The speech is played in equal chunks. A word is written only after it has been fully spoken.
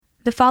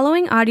The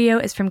following audio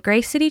is from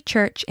Grace City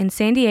Church in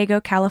San Diego,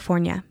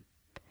 California.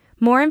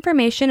 More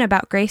information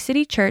about Grace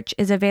City Church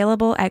is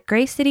available at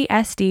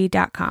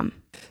gracecitysd.com.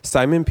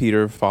 Simon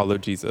Peter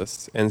followed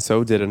Jesus, and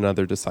so did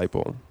another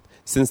disciple.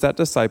 Since that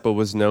disciple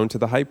was known to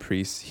the high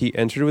priest, he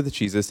entered with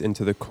Jesus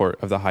into the court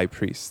of the high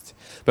priest.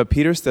 But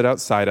Peter stood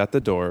outside at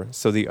the door,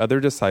 so the other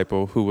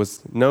disciple, who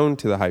was known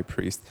to the high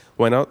priest,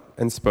 went out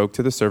and spoke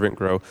to the servant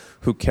girl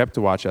who kept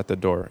watch at the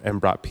door, and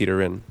brought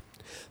Peter in.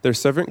 The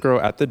servant girl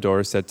at the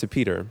door said to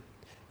Peter,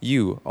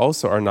 "You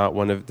also are not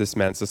one of this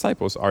man's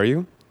disciples, are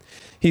you?"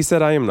 He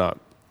said, "I am not."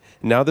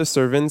 Now the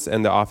servants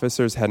and the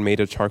officers had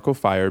made a charcoal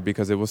fire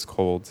because it was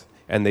cold,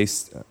 and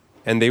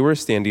they were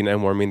standing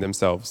and warming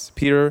themselves.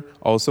 Peter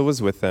also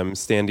was with them,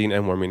 standing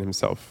and warming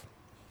himself.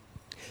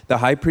 The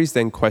high priest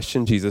then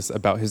questioned Jesus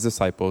about his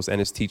disciples and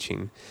his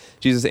teaching.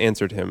 Jesus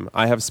answered him,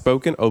 "I have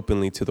spoken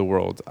openly to the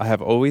world. I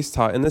have always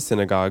taught in the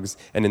synagogues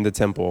and in the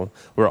temple,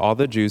 where all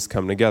the Jews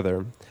come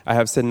together. I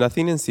have said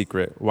nothing in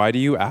secret. Why do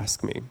you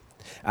ask me?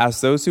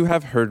 Ask those who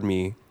had heard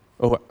me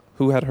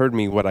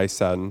what I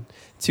said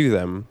to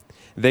them.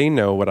 They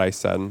know what I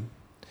said."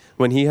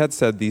 When he had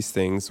said these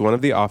things, one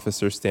of the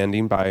officers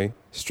standing by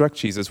struck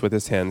Jesus with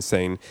his hand,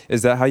 saying,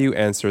 "Is that how you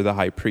answer the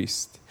high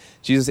priest?"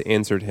 Jesus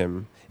answered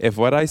him, "If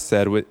what I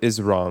said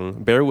is wrong,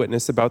 bear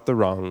witness about the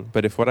wrong.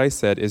 But if what I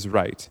said is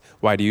right,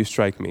 why do you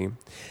strike me?"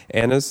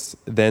 Annas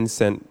then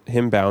sent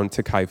him bound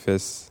to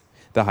Caiaphas,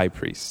 the high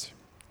priest.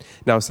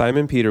 Now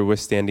Simon Peter was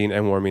standing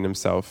and warming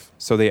himself.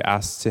 So they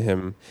asked to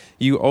him,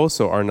 "You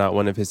also are not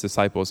one of his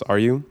disciples, are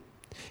you?"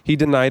 He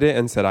denied it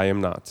and said, "I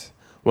am not."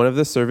 One of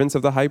the servants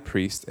of the high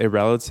priest, a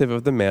relative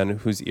of the man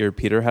whose ear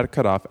Peter had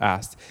cut off,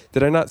 asked,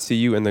 "Did I not see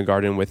you in the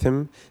garden with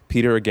him?"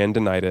 Peter again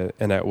denied it,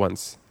 and at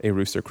once a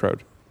rooster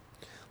crowed.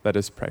 Let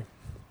us pray.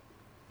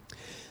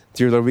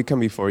 Dear Lord, we come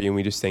before you and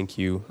we just thank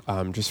you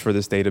just for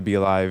this day to be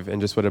alive and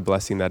just what a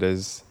blessing that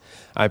is.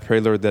 I pray,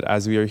 Lord, that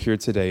as we are here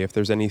today, if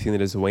there's anything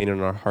that is weighing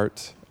on our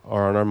heart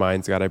or on our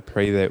minds, God, I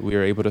pray that we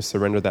are able to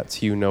surrender that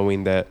to you,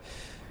 knowing that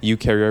you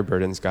carry our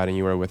burdens, God, and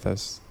you are with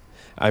us.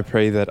 I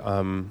pray that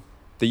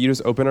you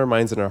just open our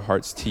minds and our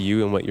hearts to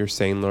you and what you're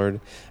saying, Lord.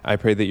 I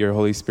pray that your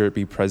Holy Spirit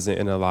be present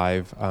and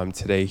alive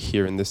today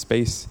here in this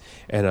space,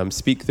 and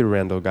speak through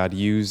Randall, God.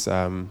 Use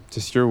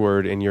just your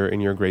word and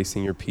your grace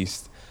and your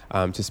peace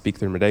to speak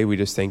through him today. We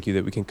just thank you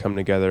that we can come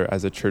together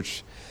as a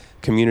church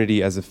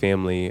community, as a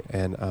family,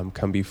 and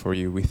come before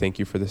you. We thank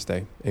you for this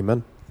day.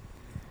 Amen.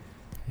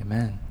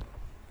 Amen.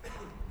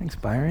 Thanks,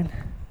 Byron.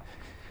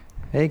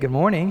 Hey, good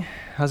morning.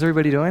 How's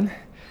everybody doing?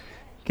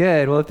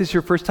 Good. Well, if this is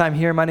your first time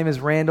here, my name is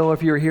Randall.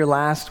 If you were here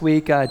last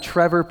week,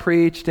 Trevor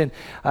preached and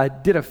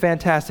did a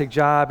fantastic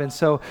job. And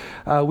so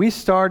we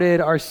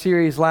started our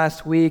series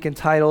last week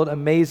entitled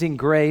Amazing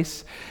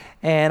Grace.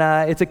 And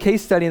it's a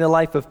case study in the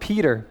life of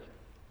Peter.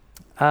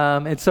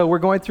 And so we're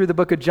going through the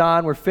book of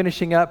John. We're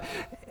finishing up.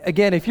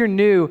 Again, if you're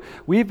new,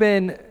 we've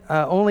been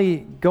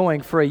only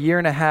going for a year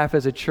and a half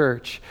as a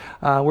church.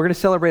 We're going to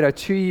celebrate our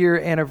 2-year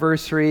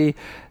anniversary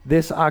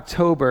this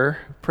October.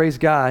 Praise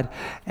God.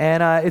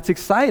 And it's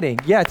exciting,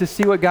 to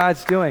see what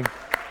God's doing.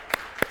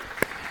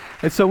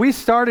 And so we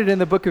started in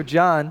the book of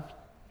John,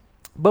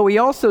 but we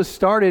also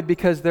started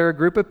because there are a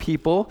group of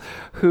people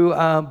who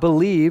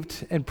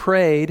believed and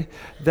prayed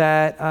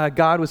that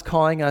God was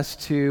calling us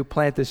to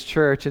plant this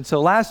church. And so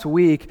last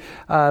week,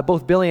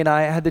 both Billy and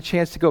I had the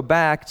chance to go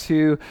back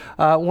to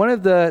one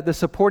of the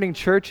supporting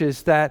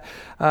churches that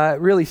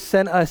really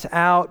sent us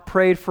out,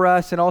 prayed for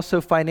us, and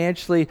also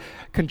financially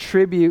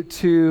contribute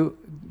to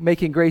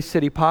making Grace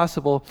City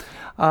possible.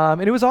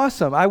 And it was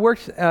awesome. I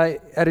worked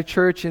at a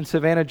church in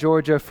Savannah,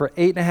 Georgia for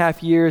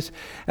 8.5 years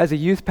as a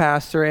youth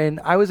pastor, and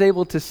I was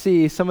able to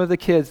see some of the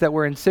kids that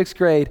were in 6th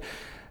grade.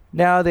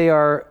 Now they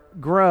are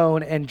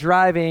grown and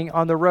driving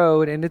on the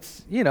road, and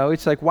it's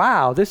like,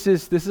 wow, this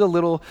is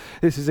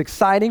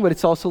exciting, but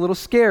it's also a little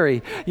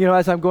scary,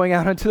 as I'm going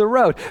out onto the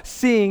road,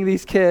 seeing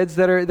these kids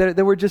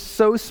that were just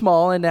so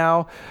small, and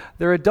now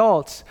they're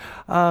adults.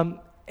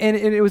 And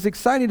it was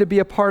exciting to be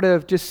a part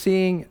of just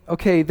seeing,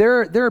 okay,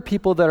 there are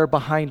people that are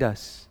behind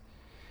us.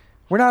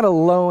 We're not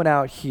alone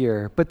out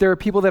here, but there are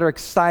people that are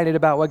excited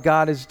about what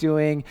God is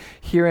doing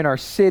here in our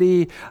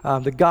city,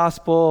 the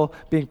gospel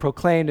being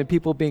proclaimed and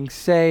people being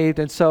saved.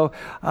 And so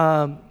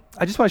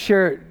I just want to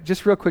share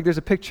just real quick. There's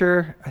a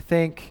picture, I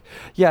think.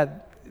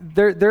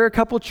 There are a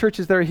couple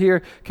churches that are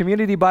here.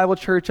 Community Bible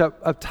Church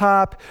up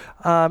top,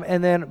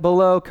 and then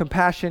below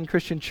Compassion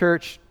Christian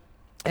Church.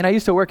 And I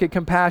used to work at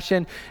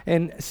Compassion,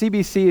 and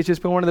CBC has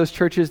just been one of those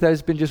churches that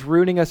has been just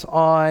rooting us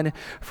on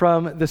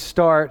from the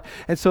start.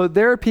 And so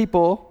there are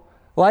people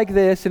like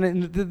this,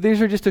 and these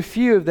are just a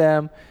few of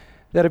them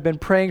that have been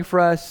praying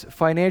for us,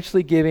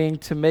 financially giving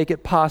to make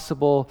it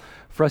possible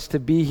for us to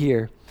be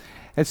here.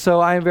 And so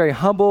I am very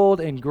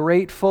humbled and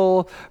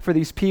grateful for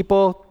these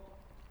people.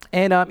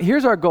 And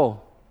here's our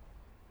goal.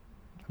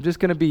 I'm just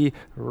going to be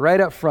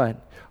right up front.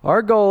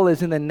 Our goal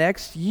is in the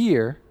next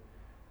year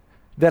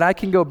that I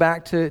can go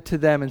back to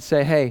them and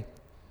say, hey,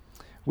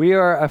 we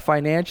are a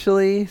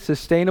financially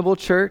sustainable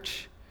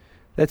church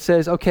that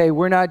says, okay,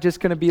 we're not just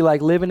going to be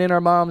like living in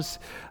our mom's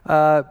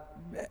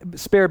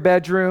spare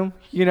bedroom,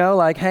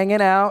 like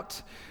hanging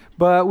out.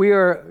 But we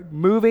are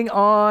moving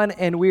on,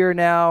 and we are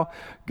now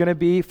going to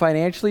be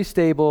financially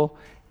stable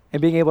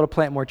and being able to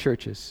plant more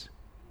churches.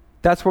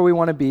 That's where we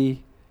want to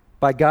be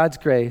by God's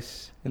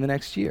grace in the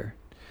next year.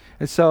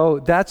 And so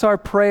that's our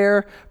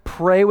prayer.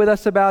 Pray with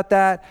us about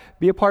that.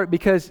 Be a part,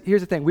 because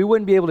here's the thing. We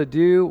wouldn't be able to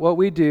do what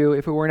we do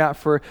if it were not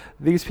for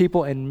these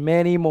people and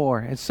many more.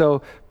 And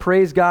so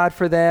praise God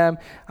for them.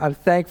 I'm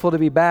thankful to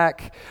be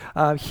back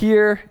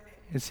here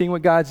and seeing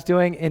what God's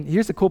doing. And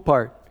here's the cool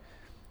part.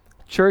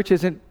 Church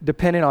isn't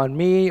dependent on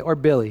me or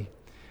Billy,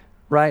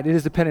 right? It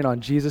is dependent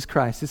on Jesus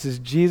Christ. This is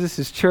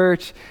Jesus'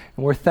 church,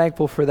 and we're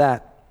thankful for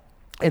that.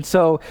 And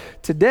so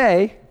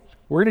today,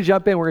 we're going to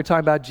jump in. We're going to talk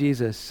about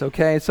Jesus,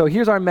 okay? So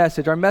here's our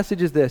message. Our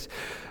message is this: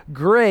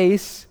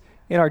 grace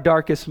in our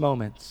darkest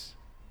moments.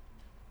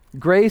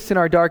 Grace in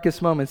our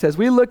darkest moments. As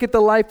we look at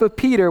the life of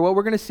Peter, what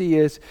we're going to see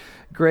is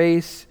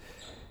grace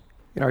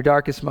in our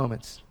darkest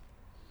moments.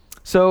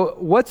 So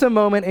what's a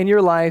moment in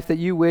your life that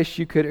you wish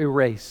you could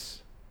erase?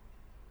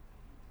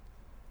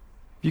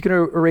 If you can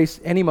erase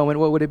any moment,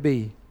 what would it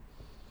be?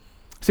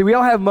 See, we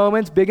all have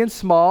moments, big and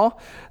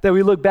small, that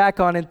we look back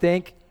on and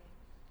think,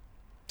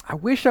 I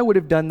wish I would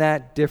have done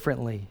that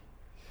differently.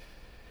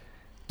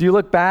 Do you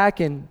look back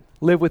and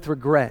live with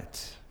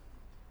regret?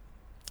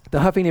 The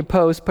Huffington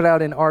Post put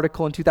out an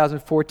article in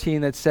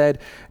 2014 that said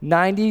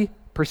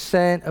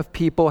 90% of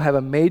people have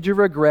a major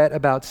regret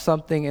about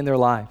something in their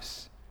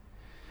lives.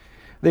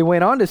 They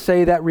went on to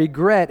say that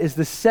regret is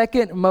the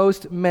second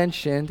most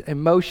mentioned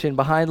emotion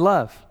behind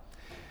love.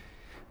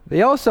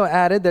 They also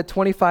added that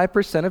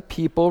 25% of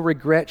people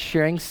regret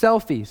sharing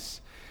selfies.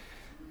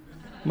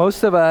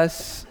 Most of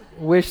us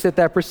wish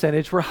that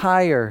percentage were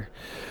higher.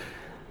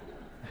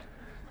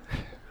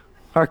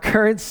 Our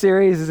current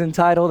series is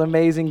entitled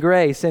Amazing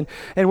Grace, and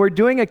we're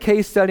doing a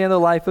case study on the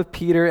life of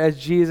Peter as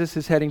Jesus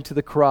is heading to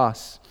the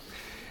cross.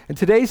 And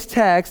today's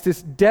text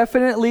is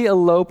definitely a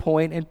low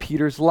point in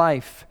Peter's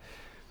life.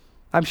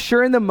 I'm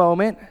sure in the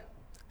moment,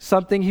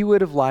 something he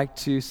would have liked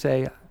to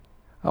say,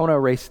 I want to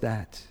erase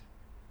that.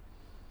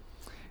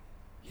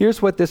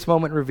 Here's what this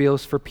moment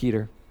reveals for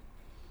Peter.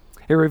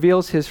 It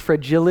reveals his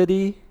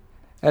fragility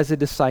as a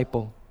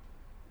disciple,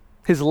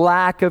 his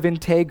lack of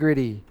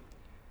integrity,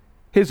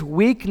 his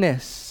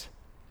weakness,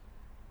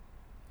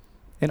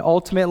 and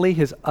ultimately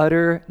his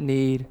utter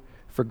need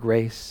for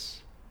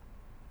grace.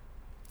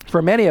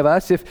 For many of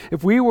us, if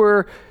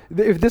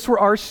this were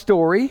our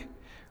story,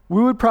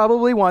 we would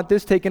probably want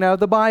this taken out of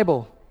the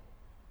Bible.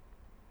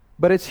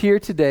 But it's here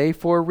today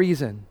for a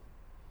reason.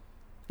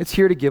 It's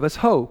here to give us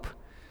hope,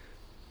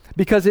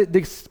 because it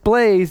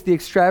displays the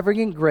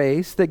extravagant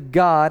grace that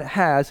God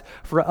has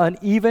for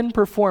uneven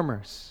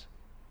performers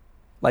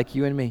like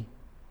you and me.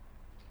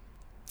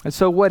 And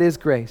so what is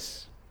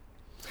grace?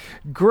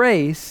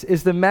 Grace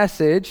is the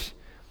message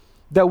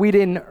that we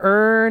didn't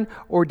earn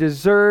or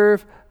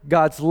deserve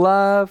God's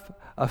love,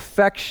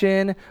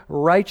 affection,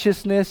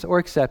 righteousness, or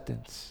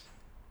acceptance.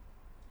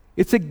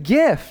 It's a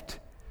gift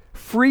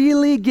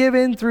freely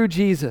given through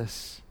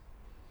Jesus.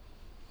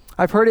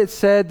 I've heard it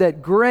said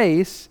that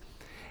grace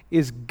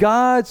is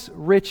God's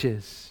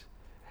riches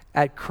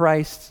at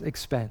Christ's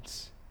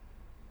expense.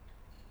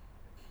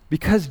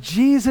 Because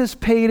Jesus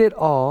paid it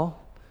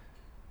all,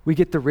 we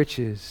get the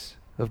riches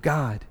of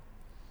God.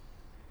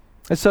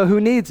 And so who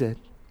needs it?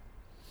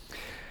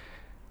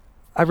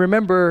 I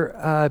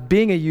remember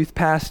being a youth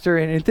pastor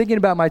and thinking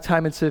about my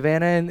time in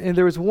Savannah, and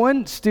there was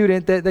one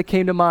student that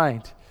came to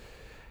mind.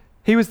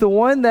 He was the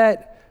one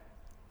that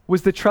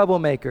was the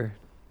troublemaker.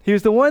 He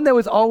was the one that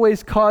was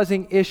always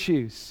causing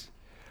issues.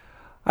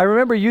 I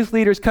remember youth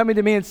leaders coming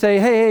to me and say,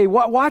 hey,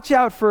 watch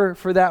out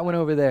for that one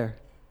over there.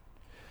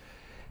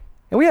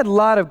 And we had a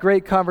lot of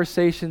great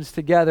conversations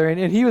together.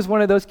 And he was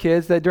one of those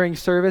kids that during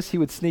service, he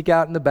would sneak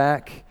out in the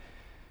back,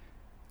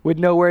 would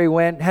know where he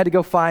went, had to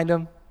go find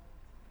him.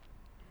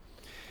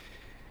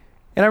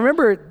 And I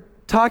remember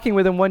talking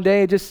with him one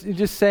day,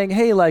 just saying,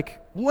 hey, like,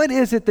 what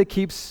is it that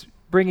keeps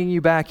bringing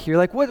you back here?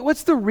 Like,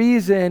 what's the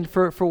reason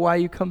for why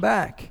you come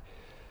back?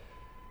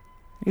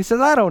 He says,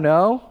 I don't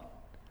know.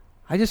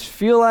 I just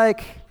feel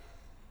like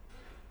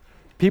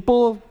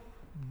people,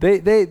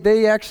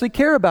 they actually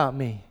care about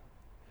me.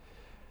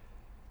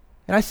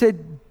 And I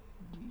said,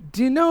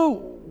 do you know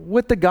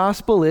what the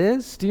gospel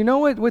is? Do you know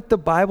what the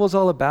Bible's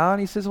all about? And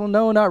he says, well,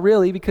 no, not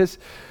really, because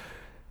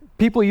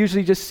people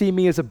usually just see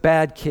me as a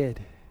bad kid.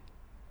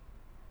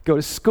 Go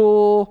to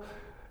school,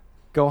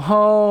 go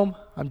home,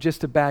 I'm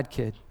just a bad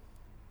kid.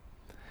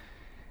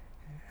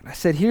 And I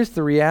said, here's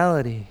the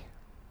reality.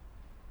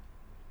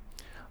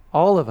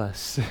 All of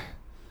us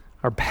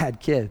are bad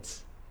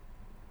kids.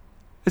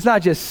 It's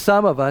not just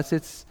some of us,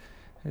 it's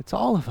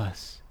all of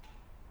us.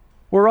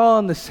 We're all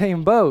in the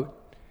same boat.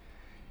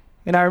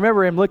 And I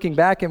remember him looking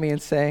back at me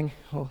and saying,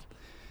 well,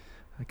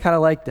 I kind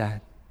of like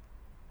that,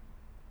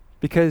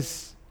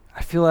 because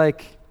I feel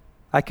like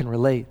I can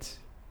relate.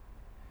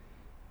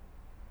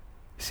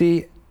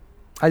 See,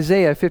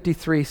 Isaiah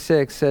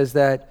 53:6 says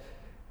that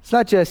it's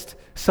not just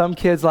some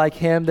kids like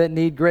him that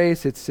need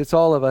grace, it's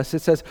all of us. It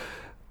says,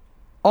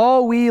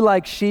 All we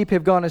like sheep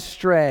have gone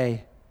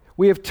astray.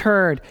 We have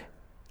turned,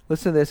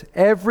 listen to this,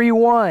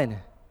 everyone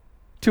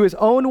to his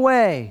own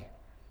way,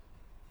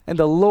 and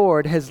the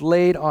Lord has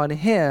laid on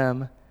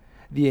him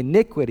the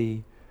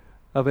iniquity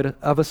of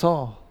us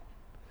all.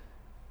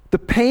 The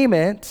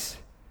payment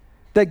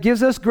that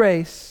gives us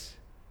grace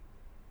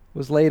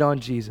was laid on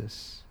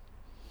Jesus.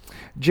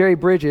 Jerry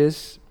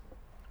Bridges,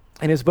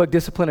 in his book,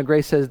 Discipline of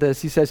Grace, says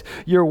this. He says,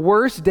 your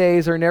worst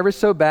days are never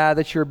so bad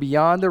that you're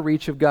beyond the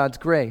reach of God's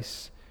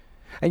grace.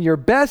 And your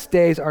best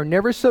days are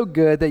never so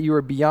good that you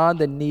are beyond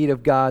the need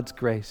of God's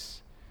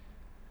grace.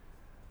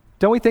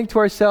 Don't we think to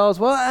ourselves,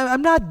 well,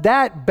 I'm not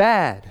that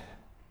bad.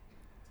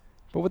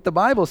 But what the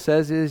Bible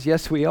says is,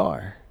 yes, we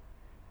are.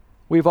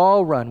 We've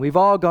all run. We've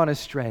all gone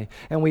astray.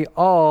 And we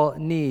all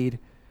need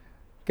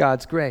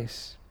God's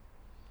grace.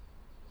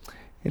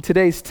 In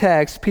today's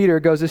text, Peter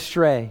goes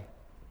astray.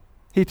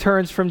 He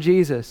turns from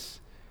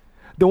Jesus,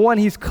 the one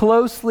he's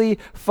closely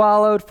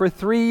followed for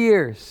 3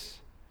 years.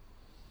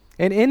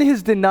 And in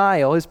his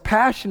denial, his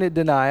passionate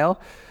denial,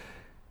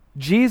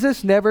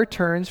 Jesus never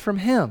turns from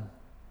him.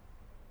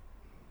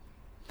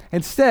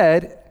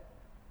 Instead,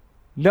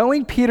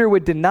 knowing Peter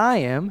would deny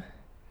him,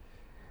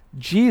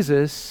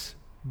 Jesus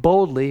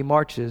boldly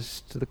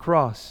marches to the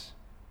cross.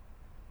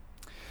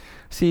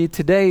 See,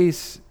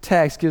 today's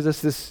text gives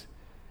us this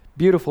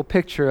beautiful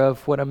picture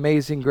of what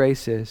amazing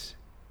grace is.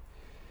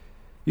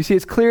 You see,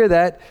 it's clear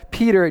that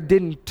Peter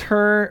didn't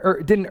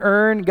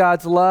earn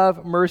God's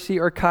love, mercy,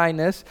 or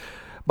kindness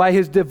by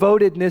his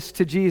devotedness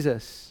to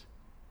Jesus.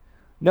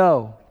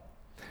 No,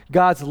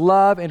 God's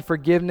love and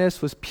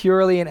forgiveness was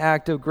purely an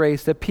act of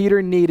grace that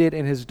Peter needed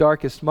in his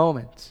darkest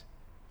moments.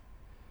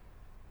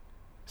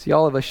 See,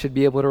 all of us should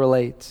be able to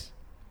relate.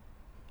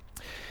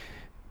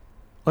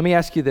 Let me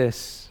ask you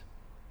this.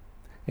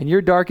 In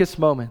your darkest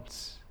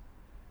moments,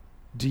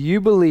 do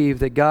you believe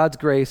that God's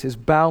grace is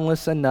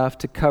boundless enough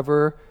to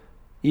cover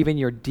even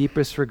your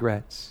deepest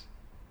regrets?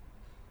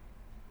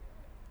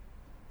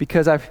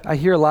 Because I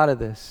hear a lot of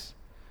this.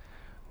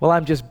 Well,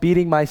 I'm just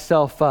beating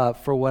myself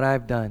up for what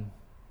I've done.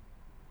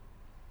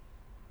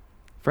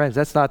 Friends,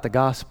 that's not the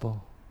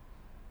gospel.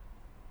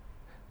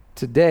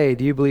 Today,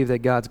 do you believe that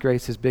God's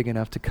grace is big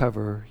enough to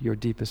cover your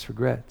deepest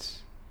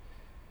regrets?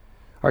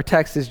 Our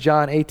text is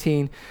John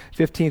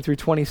 18:15 through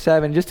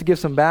 27. Just to give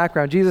some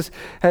background, Jesus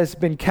has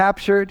been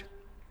captured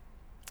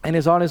and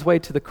is on his way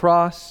to the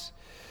cross.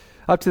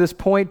 Up to this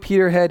point,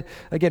 Peter had,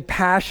 again,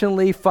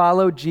 passionately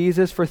followed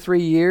Jesus for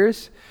 3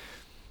 years.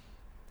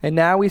 And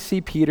now we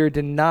see Peter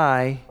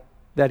deny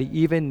that he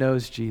even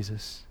knows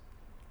Jesus.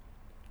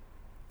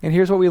 And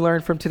here's what we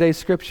learn from today's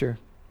scripture.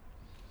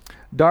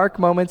 Dark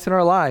moments in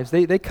our lives,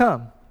 they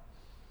come.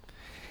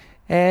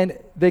 And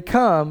they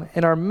come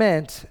and are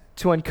meant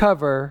to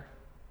uncover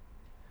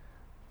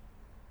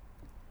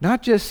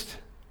not just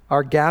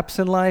our gaps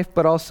in life,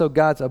 but also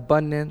God's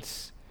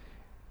abundance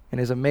and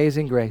his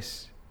amazing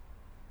grace.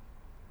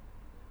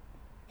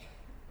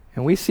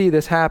 And we see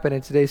this happen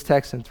in today's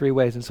text in 3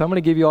 ways. And so I'm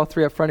going to give you all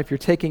 3 up front. If you're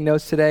taking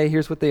notes today,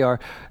 here's what they are.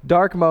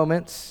 Dark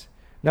moments.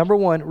 Number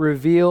 1,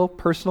 reveal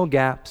personal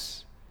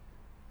gaps.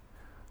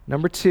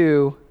 Number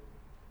 2,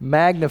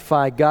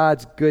 magnify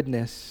God's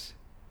goodness.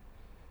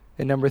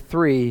 And number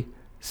 3,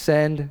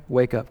 send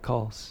wake-up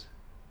calls.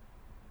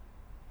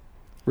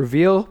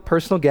 Reveal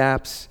personal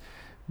gaps,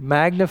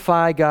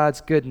 magnify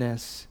God's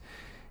goodness,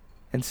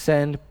 and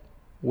send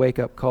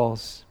wake-up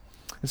calls.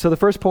 And so the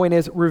first point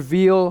is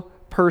reveal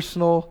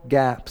personal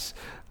gaps.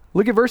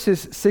 Look at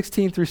verses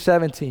 16 through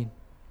 17. It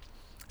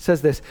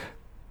says this,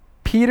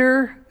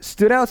 Peter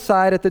stood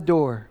outside at the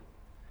door.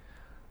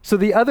 So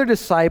the other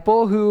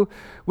disciple, who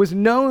was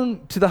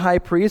known to the high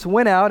priest,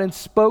 went out and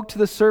spoke to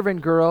the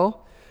servant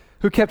girl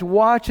who kept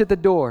watch at the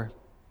door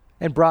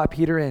and brought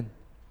Peter in.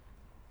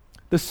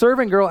 The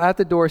servant girl at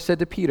the door said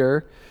to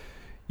Peter,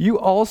 you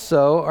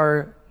also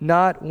are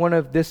not one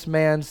of this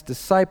man's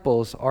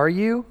disciples, are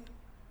you?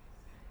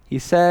 He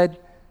said,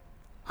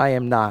 I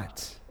am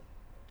not.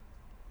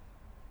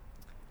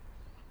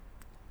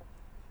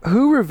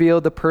 Who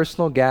revealed the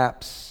personal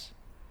gaps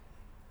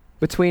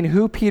between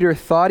who Peter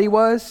thought he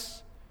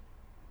was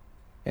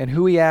and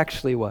who he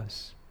actually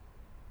was?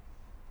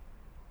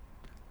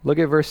 Look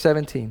at verse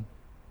 17.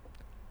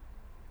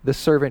 The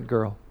servant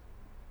girl.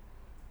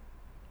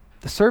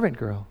 The servant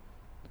girl.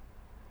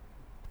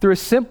 Through a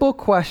simple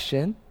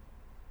question,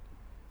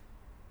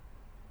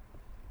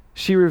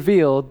 she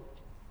revealed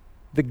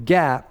the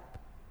gap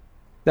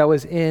that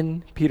was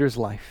in Peter's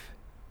life.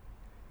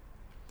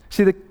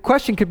 See, the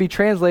question could be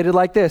translated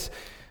like this.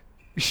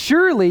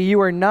 Surely you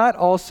are not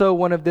also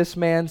one of this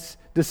man's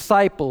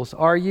disciples,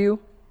 are you?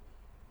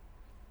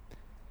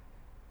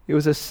 It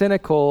was a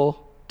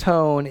cynical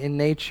tone in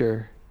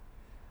nature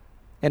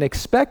and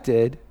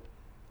expected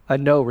a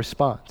no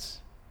response.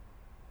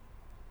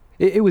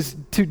 It was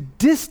to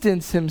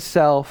distance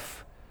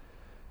himself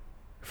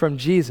from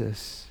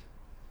Jesus.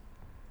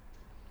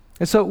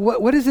 And so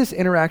what does this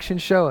interaction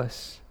show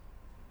us?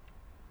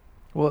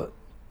 Well,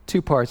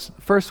 2 parts.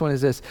 The first one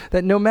is this,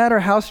 that no matter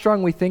how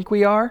strong we think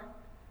we are,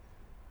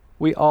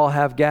 we all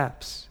have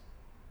gaps.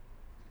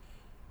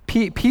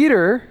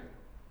 Peter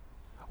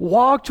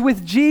walked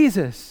with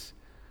Jesus,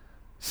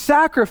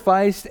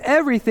 sacrificed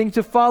everything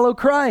to follow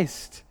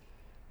Christ,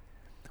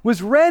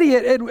 was ready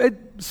at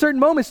certain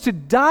moments to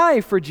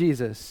die for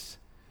Jesus.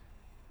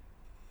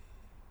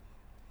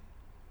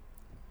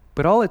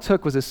 But all it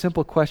took was a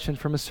simple question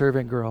from a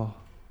servant girl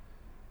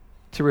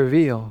to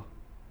reveal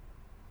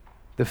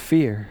the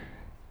fear,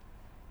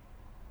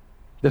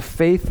 the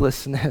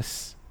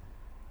faithlessness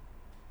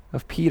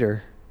of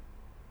Peter.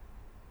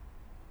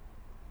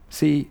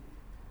 See,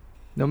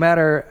 no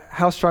matter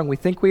how strong we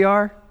think we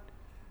are,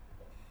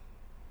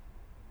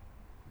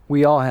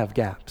 we all have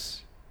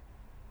gaps.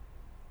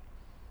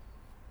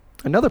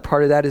 Another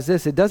part of that is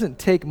this: it doesn't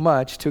take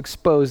much to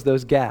expose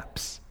those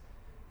gaps.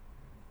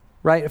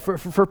 Right?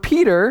 For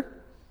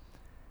Peter,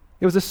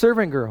 it was a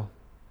servant girl.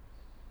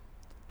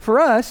 For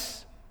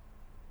us,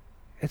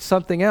 it's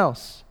something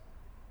else.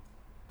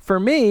 For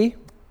me,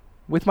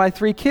 with my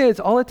 3 kids,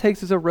 all it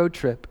takes is a road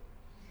trip.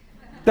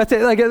 That's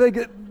it.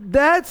 Like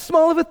that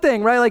small of a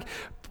thing, right? Like,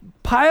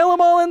 pile them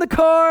all in the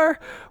car.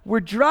 We're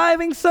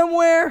driving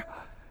somewhere.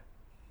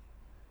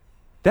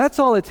 That's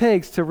all it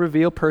takes to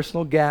reveal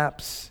personal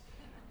gaps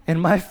in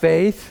my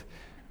faith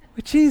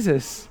with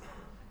Jesus.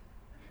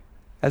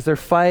 As they're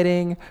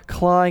fighting,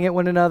 clawing at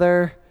one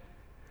another,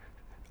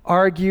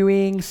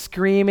 arguing,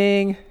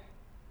 screaming.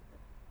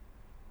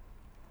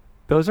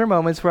 Those are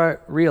moments where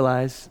I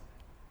realize,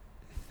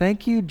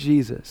 thank you,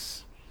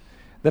 Jesus,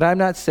 that I'm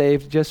not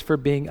saved just for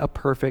being a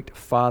perfect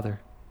father.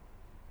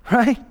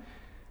 Right?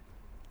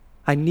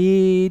 I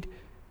need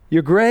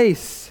your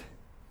grace.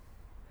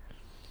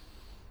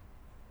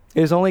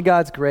 It is only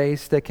God's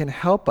grace that can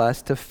help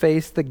us to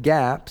face the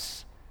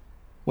gaps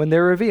when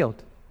they're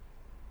revealed.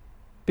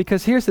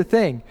 Because here's the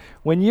thing,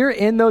 when you're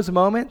in those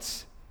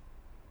moments,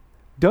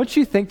 don't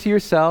you think to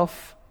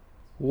yourself,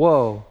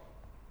 whoa,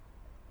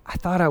 I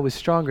thought I was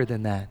stronger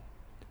than that.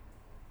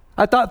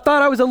 I thought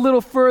I was a little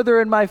further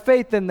in my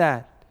faith than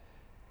that.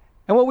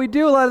 And what we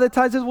do a lot of the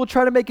times is we'll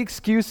try to make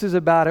excuses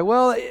about it.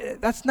 Well,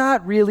 that's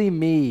not really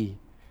me.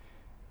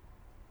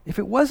 If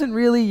it wasn't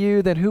really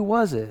you, then who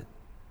was it?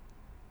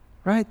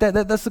 Right?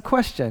 That's the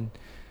question.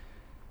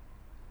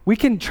 We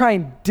can try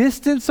and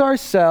distance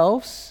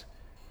ourselves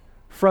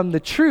from the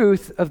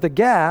truth of the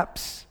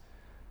gaps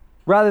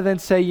rather than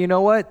say, you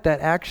know what,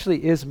 that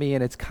actually is me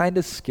and it's kind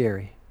of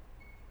scary.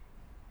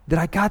 That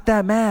I got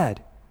that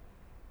mad.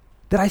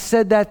 That I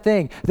said that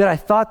thing. That I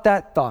thought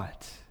that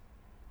thought.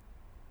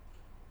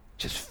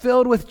 Just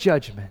filled with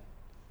judgment.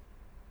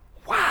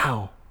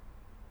 Wow.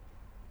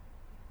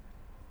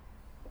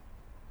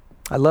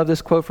 I love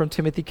this quote from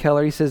Timothy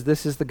Keller. He says,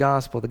 this is the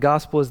gospel. The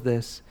gospel is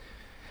this: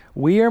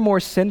 we are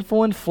more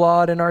sinful and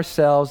flawed in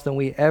ourselves than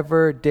we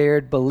ever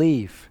dared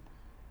believe.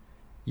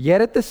 Yet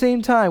at the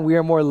same time, we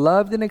are more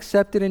loved and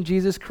accepted in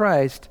Jesus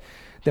Christ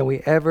than we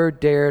ever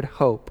dared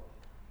hope.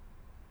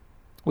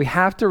 We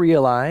have to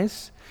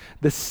realize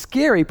the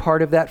scary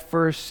part of that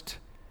first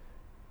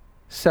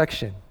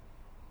section.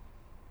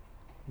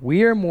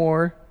 We are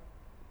more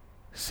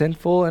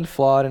sinful and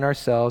flawed in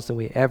ourselves than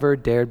we ever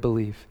dared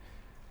believe.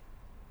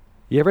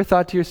 You ever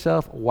thought to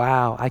yourself,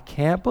 wow, I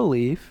can't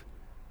believe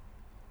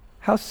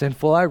how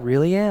sinful I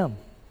really am?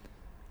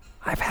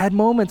 I've had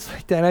moments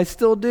like that, and I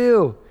still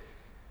do.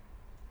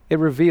 It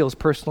reveals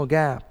personal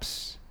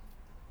gaps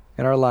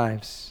in our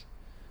lives.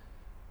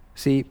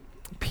 See,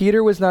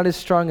 Peter was not as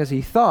strong as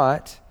he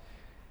thought,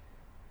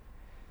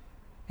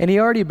 and he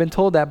already had been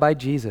told that by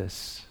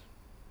Jesus.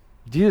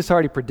 Jesus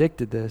already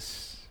predicted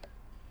this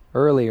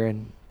earlier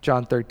in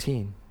John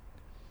 13.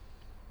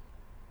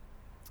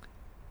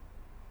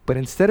 But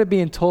instead of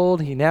being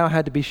told, he now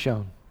had to be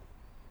shown.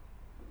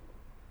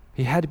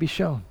 He had to be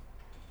shown.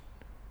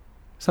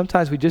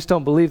 Sometimes we just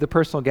don't believe the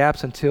personal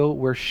gaps until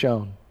we're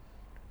shown.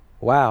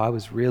 Wow, I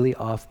was really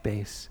off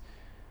base.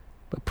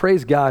 But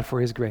praise God for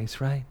his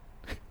grace, right?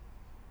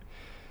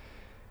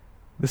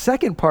 The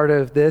second part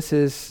of this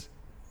is,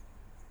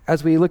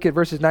 as we look at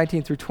verses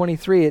 19 through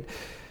 23,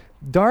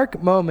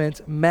 dark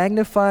moments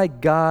magnify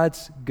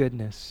God's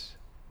goodness.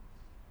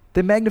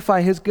 They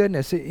magnify his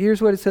goodness.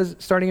 Here's what it says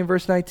starting in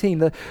verse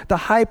 19. The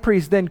high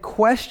priest then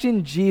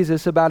questioned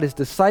Jesus about his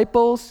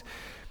disciples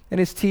and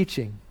his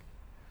teaching.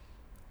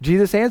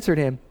 Jesus answered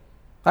him,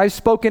 I've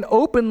spoken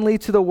openly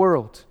to the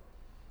world.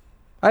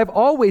 I have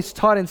always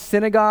taught in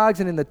synagogues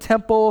and in the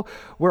temple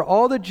where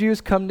all the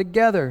Jews come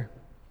together.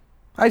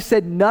 I've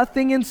said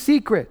nothing in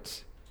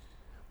secret.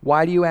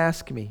 Why do you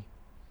ask me?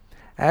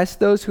 Ask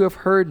those who have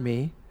heard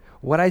me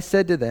what I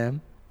said to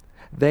them.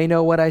 They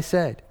know what I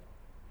said.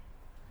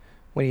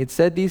 When he had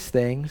said these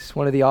things,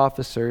 one of the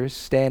officers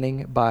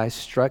standing by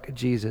struck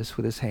Jesus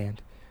with his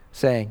hand,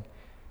 saying,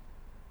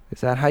 Is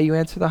that how you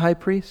answer the high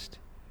priest?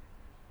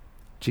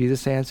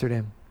 Jesus answered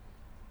him,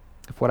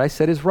 If what I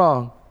said is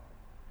wrong,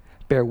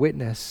 bear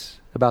witness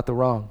about the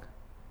wrong.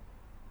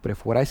 But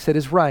if what I said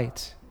is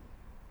right,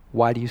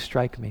 why do you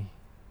strike me?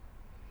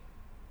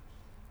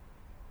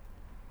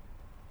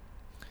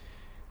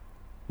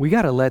 We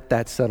got to let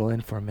that settle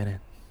in for a minute.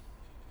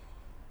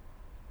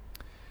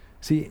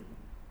 See,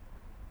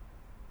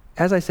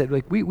 as I said,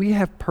 like we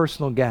have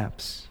personal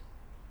gaps.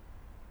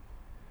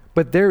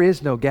 But there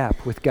is no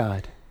gap with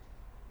God.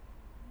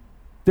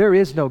 There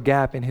is no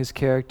gap in his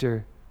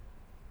character.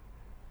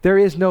 There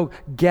is no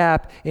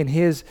gap in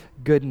his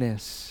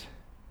goodness.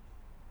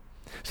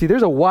 See,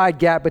 there's a wide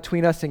gap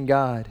between us and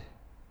God.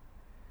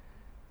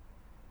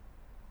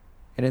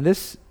 And in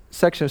this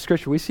section of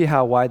Scripture, we see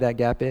how wide that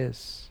gap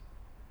is.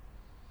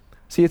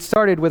 See, it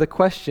started with a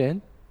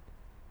question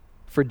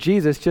for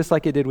Jesus, just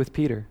like it did with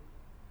Peter.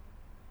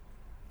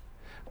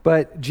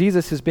 But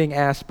Jesus is being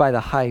asked by the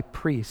high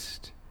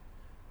priest.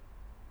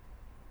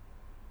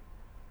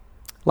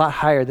 A lot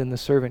higher than the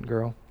servant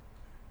girl.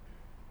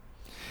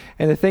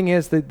 And the thing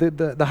is,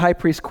 the high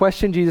priest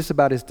questioned Jesus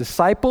about his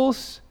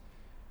disciples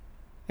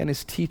and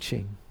his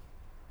teaching.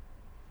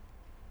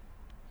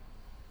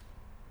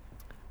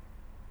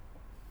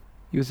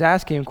 He was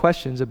asking him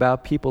questions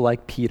about people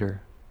like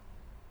Peter.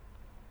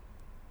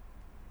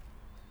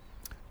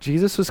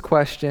 Jesus was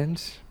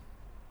questioned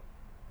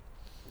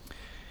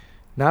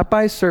not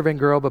by a servant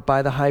girl, but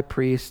by the high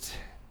priest.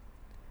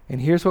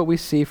 And here's what we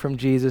see from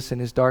Jesus in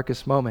his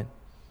darkest moment.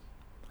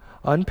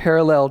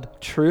 Unparalleled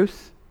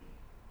truth,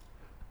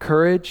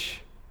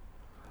 courage,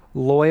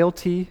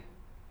 loyalty,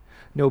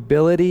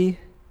 nobility,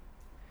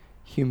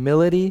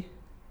 humility.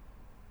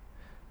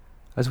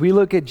 As we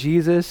look at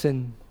Jesus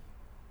in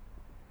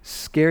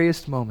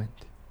scariest moment,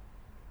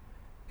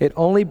 it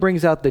only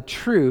brings out the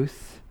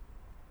truth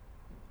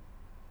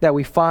that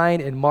we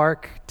find in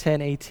Mark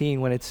 10:18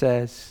 when it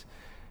says,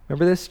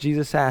 remember this?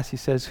 Jesus asked, he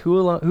says,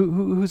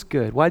 who's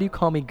good? Why do you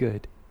call me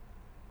good?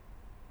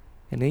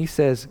 And then he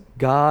says,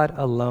 God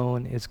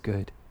alone is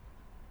good.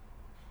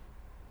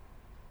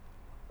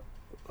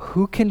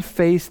 Who can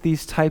face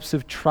these types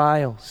of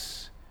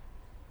trials?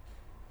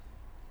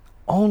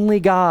 Only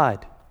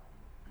God.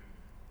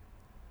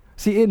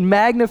 See, it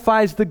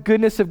magnifies the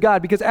goodness of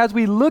God, because as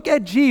we look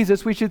at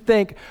Jesus, we should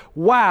think,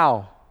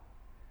 wow.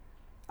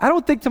 I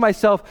don't think to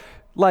myself,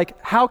 like,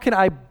 how can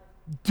I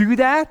do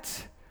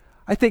that?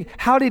 I think,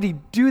 how did he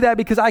do that?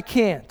 Because I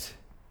can't.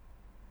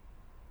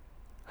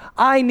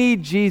 I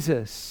need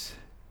Jesus.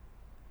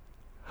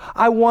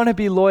 I want to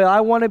be loyal.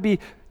 I want to be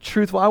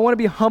truthful. I want to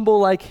be humble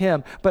like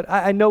him. But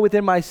I know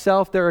within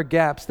myself there are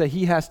gaps that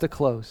he has to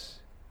close.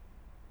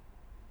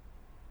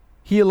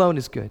 He alone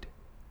is good.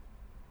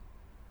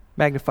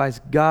 Magnifies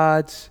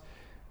God's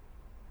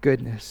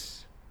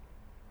goodness.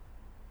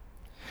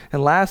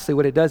 And lastly,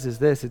 what it does is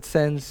this. It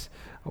sends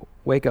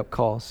wake-up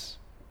calls.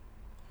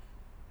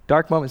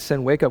 Dark moments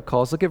send wake-up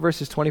calls. Look at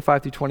verses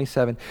 25 through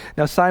 27.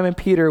 Now Simon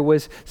Peter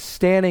was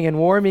standing and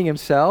warming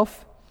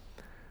himself.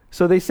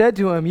 So they said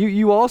to him,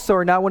 you also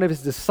are not one of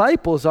his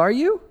disciples, are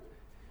you?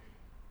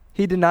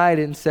 He denied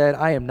it and said,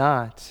 I am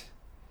not.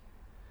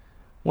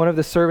 One of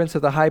the servants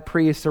of the high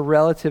priest, a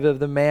relative of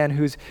the man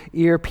whose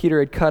ear Peter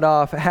had cut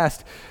off,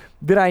 asked,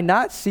 did I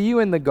not see you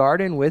in the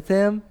garden with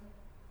him?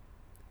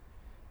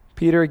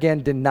 Peter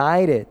again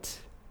denied it,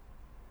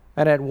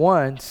 and at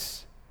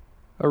once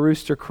a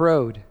rooster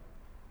crowed.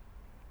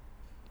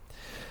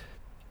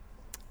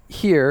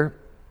 Here,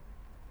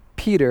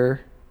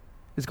 Peter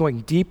is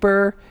going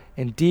deeper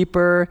and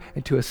deeper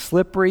into a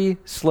slippery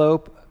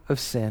slope of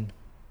sin.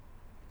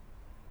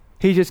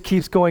 He just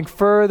keeps going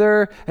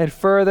further and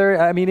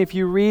further. I mean, if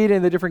you read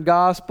in the different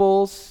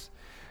Gospels,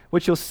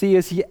 what you'll see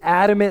is he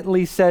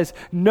adamantly says,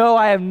 no,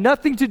 I have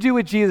nothing to do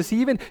with Jesus. He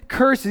even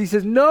curses. He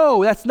says,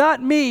 no, that's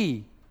not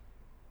me.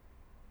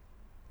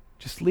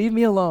 Just leave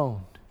me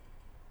alone.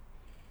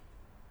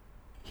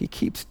 He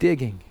keeps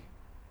digging.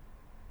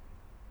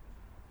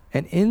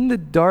 And in the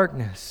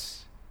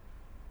darkness,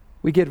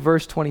 we get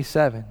verse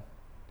 27.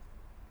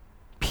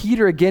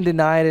 Peter again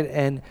denied it,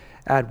 and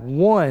at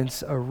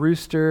once a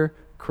rooster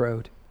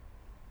crowed.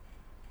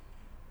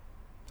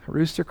 A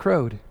rooster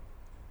crowed.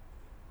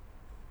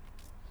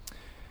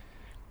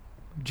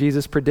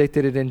 Jesus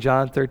predicted it in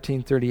John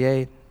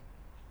 13:38.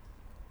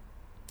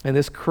 And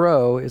this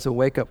crow is a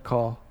wake-up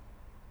call.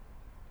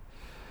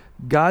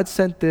 God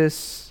sent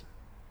this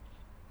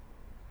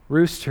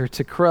rooster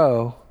to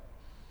crow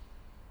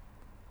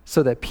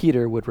so that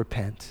Peter would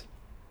repent.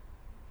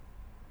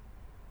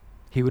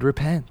 He would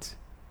repent.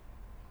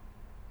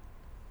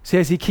 See,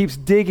 as he keeps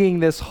digging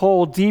this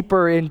hole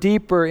deeper and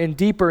deeper and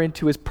deeper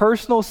into his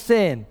personal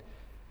sin,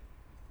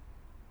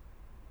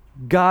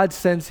 God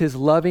sends his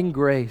loving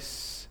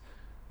grace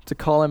to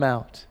call him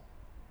out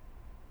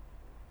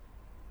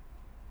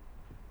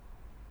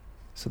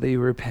so that he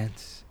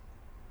repents.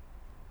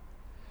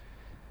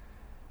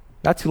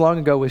 Not too long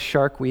ago was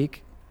Shark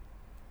Week,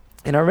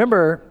 and I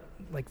remember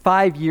like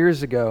 5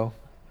 years ago,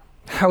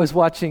 I was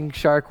watching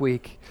Shark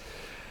Week,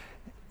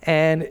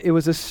 and it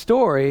was a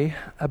story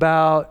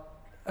about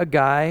a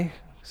guy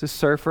who's a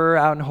surfer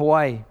out in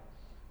Hawaii.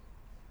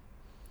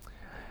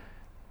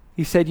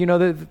 He said,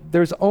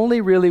 there's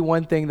only really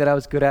one thing that I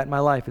was good at in my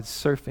life.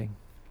 It's surfing.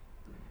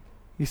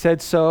 He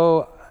said,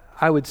 so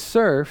I would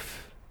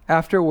surf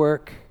after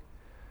work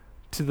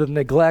to the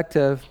neglect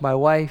of my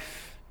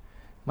wife,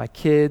 my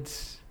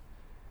kids.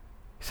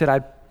 He said,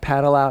 I'd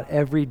paddle out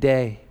every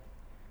day.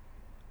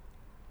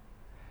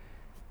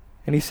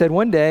 And he said,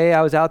 one day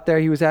I was out there,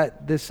 he was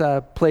at this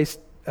place,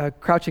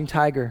 Crouching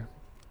Tiger,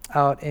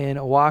 out in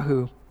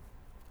Oahu.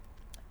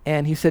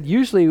 And he said,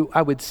 usually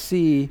I would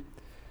see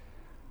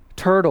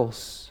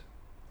turtles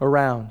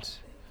around.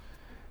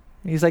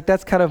 And he's like,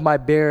 that's kind of my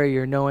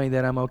barrier, knowing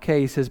that I'm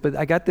okay. He says, but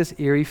I got this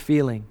eerie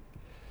feeling.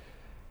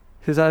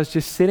 He says, I was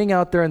just sitting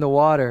out there in the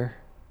water.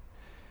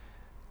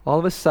 All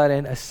of a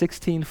sudden, a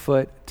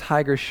 16-foot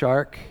tiger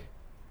shark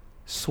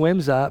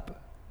swims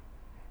up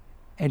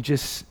and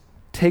just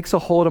takes a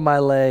hold of my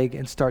leg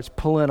and starts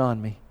pulling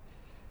on me.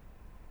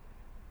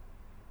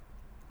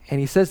 And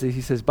he says this,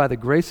 he says, by the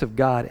grace of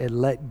God, it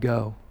let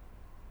go.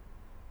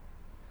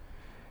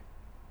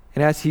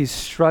 And as he's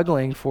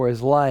struggling for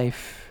his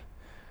life,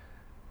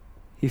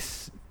 he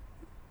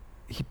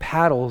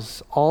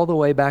paddles all the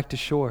way back to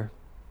shore.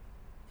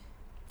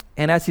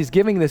 And as he's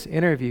giving this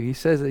interview, he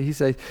says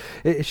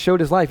it showed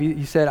his life.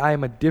 He said, I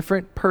am a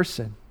different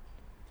person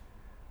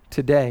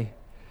today.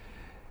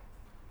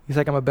 He's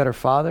like, I'm a better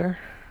father.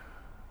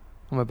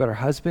 I'm a better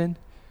husband.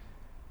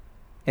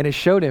 And it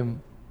showed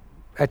him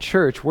at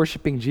church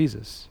worshiping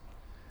Jesus.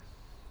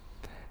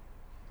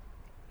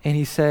 And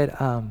he said,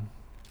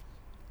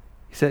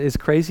 as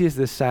crazy as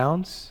this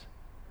sounds,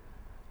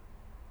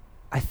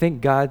 I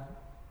think God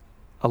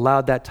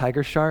allowed that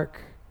tiger shark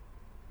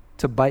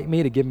to bite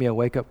me to give me a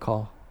wake-up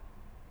call.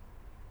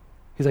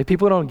 He's like,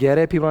 people don't get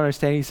it, people don't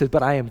understand. He says,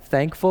 but I am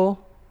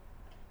thankful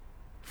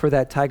for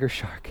that tiger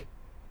shark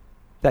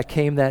that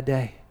came that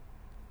day.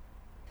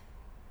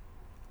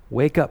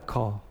 Wake-up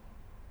call.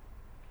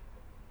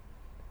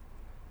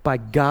 By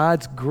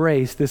God's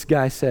grace, this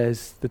guy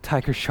says, the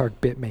tiger shark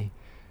bit me,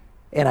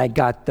 and I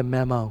got the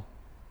memo.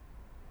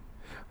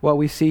 What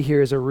we see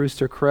here is a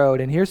rooster crowed.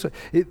 And here's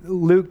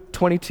Luke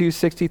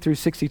 22:60 through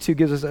 62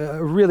 gives us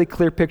a really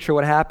clear picture of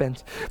what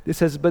happens. It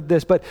says,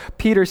 but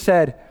Peter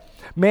said,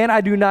 man, I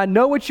do not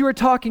know what you are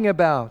talking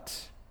about.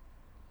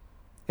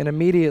 And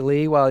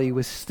immediately, while he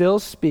was still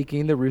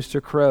speaking, the rooster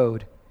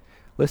crowed.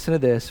 Listen to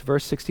this,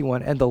 verse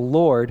 61. And the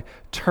Lord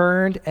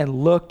turned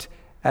and looked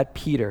at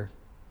Peter.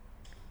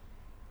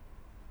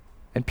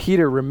 And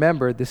Peter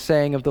remembered the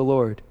saying of the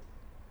Lord,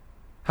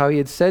 how he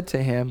had said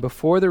to him,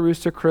 before the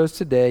rooster crows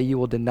today, you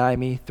will deny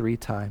me 3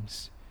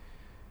 times.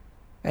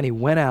 And he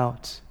went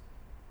out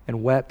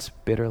and wept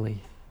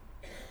bitterly.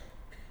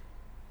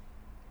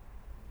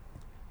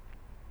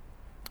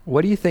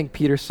 What do you think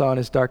Peter saw in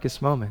his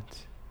darkest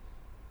moment?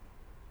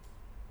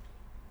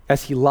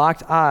 As he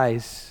locked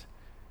eyes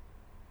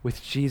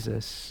with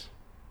Jesus,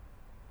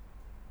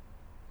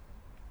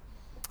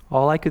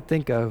 all I could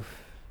think of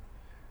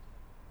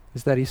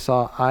is that he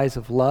saw eyes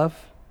of love,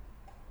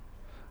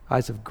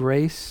 eyes of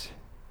grace.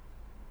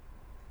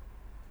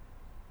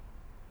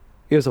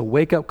 It was a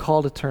wake-up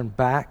call to turn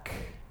back.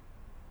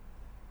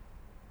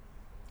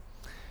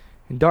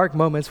 In dark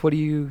moments, what do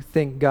you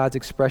think God's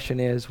expression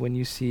is when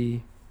he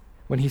sees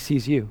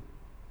you?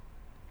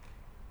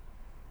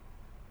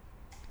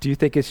 Do you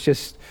think it's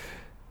just,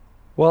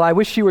 well, I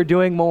wish you were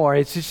doing more.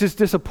 It's just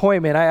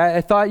disappointment.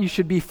 I thought you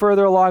should be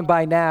further along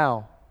by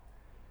now.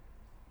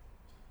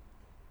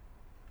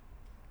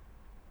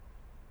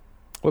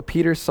 What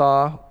Peter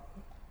saw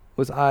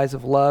was eyes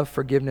of love,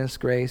 forgiveness,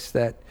 grace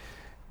that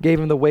gave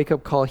him the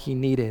wake-up call he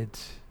needed.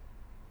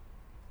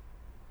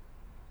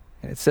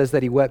 And it says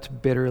that he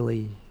wept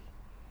bitterly.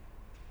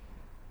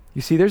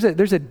 You see, there's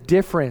a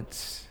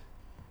difference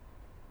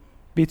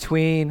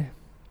between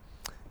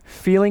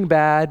feeling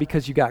bad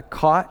because you got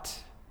caught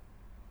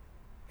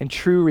and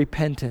true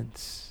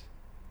repentance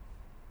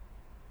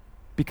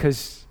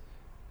because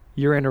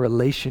you're in a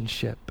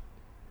relationship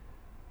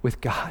with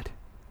God.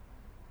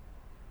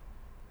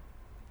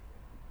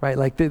 Right,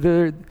 like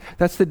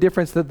that's the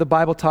difference that the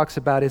Bible talks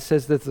about. It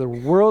says that the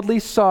worldly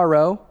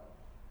sorrow,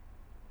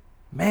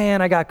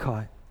 man, I got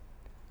caught.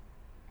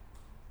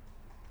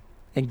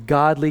 And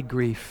godly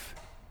grief.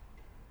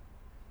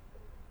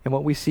 And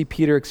what we see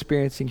Peter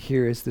experiencing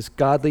here is this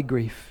godly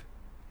grief.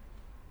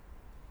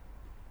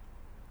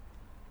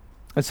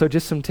 And so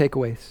just some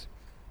takeaways.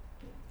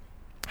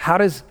 How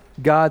does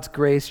God's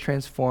grace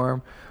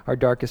transform our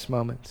darkest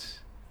moments?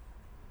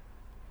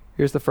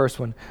 Here's the first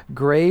one.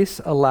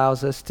 Grace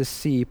allows us to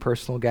see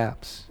personal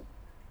gaps.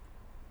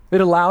 It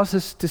allows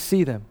us to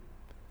see them.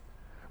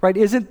 Right?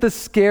 Isn't the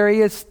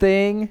scariest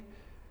thing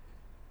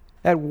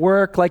at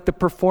work like the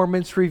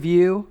performance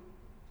review?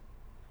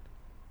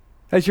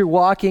 As you're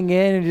walking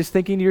in and just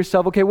thinking to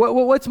yourself, okay,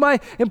 what's my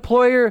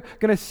employer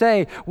going to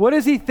say? What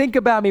does he think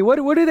about me? What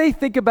do they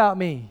think about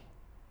me?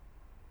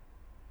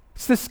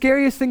 It's the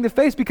scariest thing to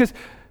face because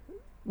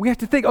we have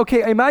to think,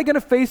 okay, am I going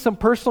to face some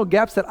personal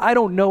gaps that I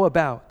don't know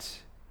about?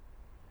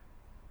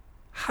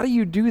 How do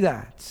you do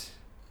that?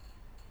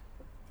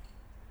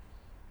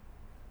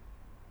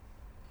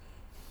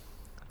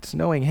 It's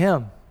knowing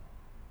Him.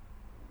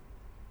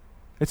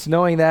 It's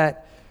knowing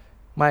that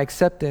my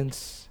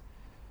acceptance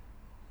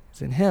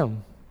is in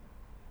Him.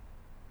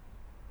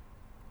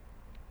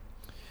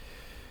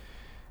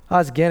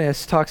 Os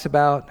Guinness talks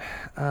about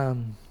a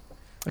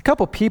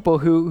couple people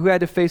who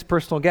had to face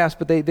personal gaps,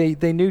 but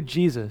they knew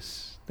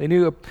Jesus.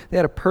 They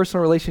had a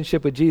personal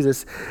relationship with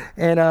Jesus.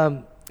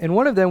 And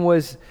one of them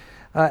was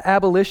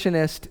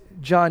abolitionist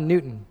John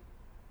Newton.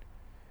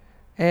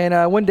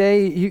 And one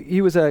day,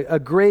 he was a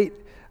great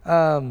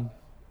man,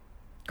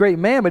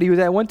 but he was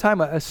at one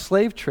time a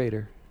slave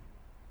trader.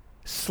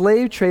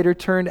 Slave trader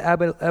turned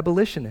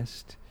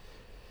abolitionist.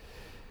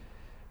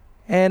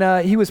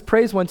 And he was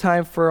praised one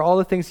time for all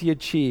the things he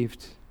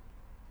achieved.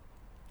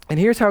 And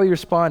here's how he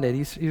responded.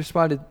 He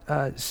responded,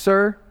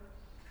 "Sir,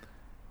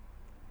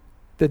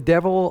 the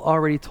devil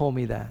already told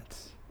me that,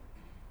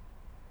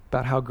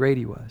 about how great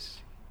he was.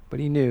 But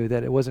he knew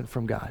that it wasn't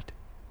from God.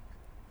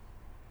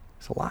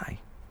 It's a lie."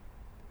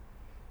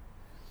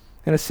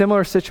 In a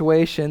similar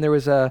situation, there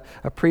was a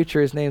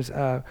preacher, his name's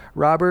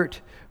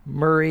Robert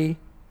Murray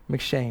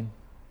McCheyne.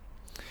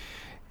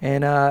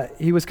 And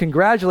he was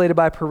congratulated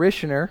by a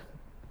parishioner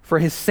for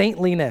his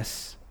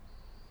saintliness.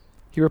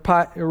 He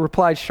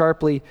replied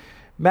sharply,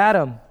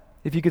 "Madam,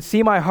 if you could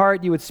see my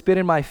heart, you would spit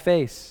in my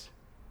face."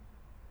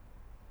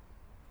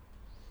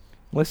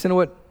 Listen to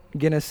what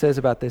Guinness says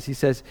about this. He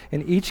says,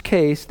 "In each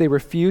case, they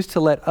refused to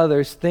let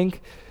others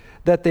think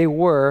that they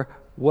were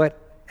what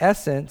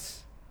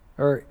essence,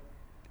 or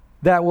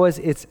that was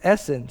its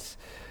essence,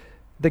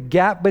 the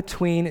gap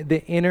between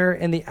the inner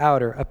and the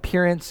outer,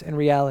 appearance and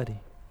reality."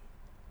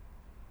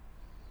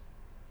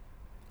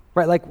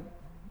 Right, like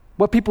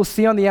what people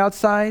see on the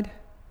outside,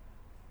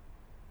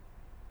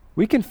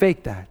 we can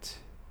fake that.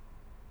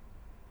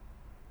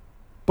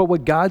 But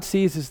what God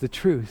sees is the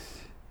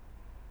truth.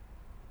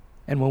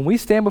 And when we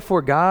stand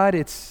before God,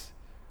 it's,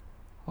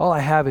 all I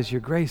have is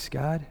your grace,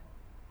 God.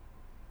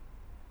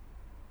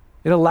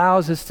 It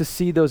allows us to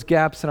see those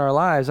gaps in our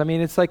lives. I mean,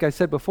 it's like I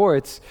said before,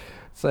 it's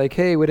like,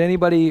 hey, would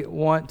anybody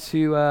want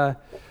to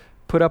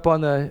put up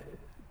on the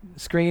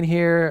screen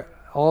here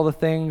all the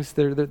things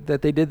that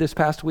they did this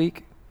past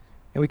week?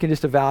 And we can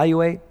just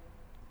evaluate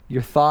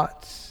your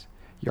thoughts,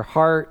 your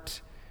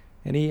heart.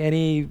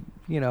 Any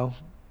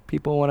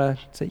people want to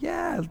say,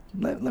 yeah,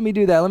 let me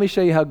do that. Let me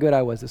show you how good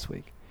I was this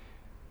week.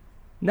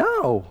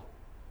 No,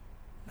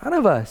 none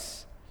of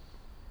us.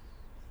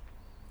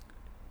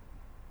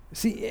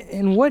 See,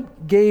 and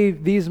what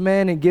gave these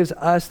men and gives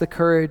us the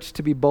courage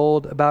to be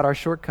bold about our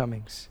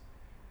shortcomings?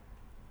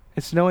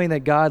 It's knowing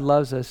that God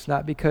loves us,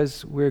 not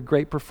because we're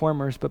great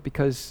performers, but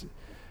because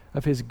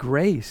of his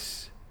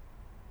grace.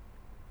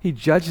 He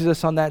judges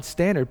us on that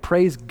standard.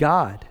 Praise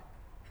God,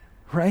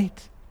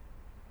 right?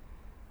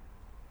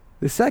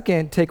 The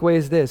second takeaway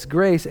is this: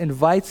 grace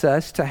invites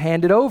us to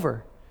hand it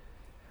over.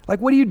 Like,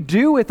 what do you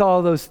do with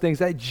all those things,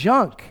 that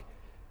junk?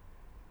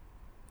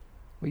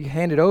 Well, you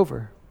hand it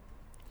over.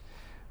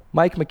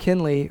 Mike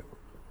McKinley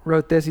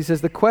wrote this. He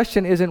says, "The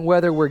question isn't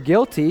whether we're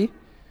guilty,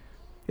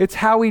 it's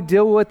how we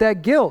deal with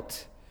that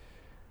guilt.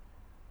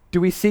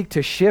 Do we seek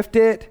to shift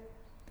it,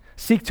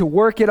 seek to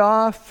work it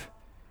off,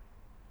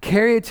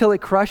 carry it till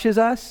it crushes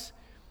us,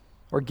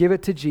 or give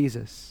it to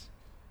Jesus?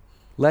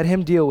 Let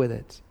him deal with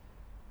it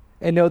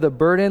and know the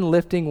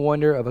burden-lifting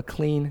wonder of a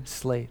clean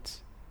slate."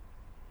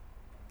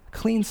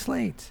 Clean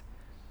slate.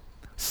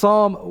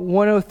 Psalm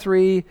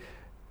 103,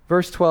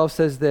 verse 12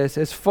 says this: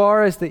 "As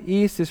far as the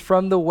east is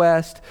from the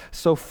west,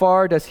 so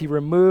far does he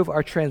remove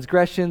our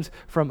transgressions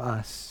from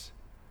us."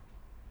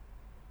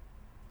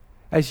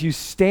 As you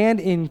stand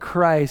in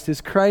Christ,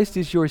 as Christ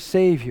is your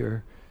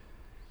Savior,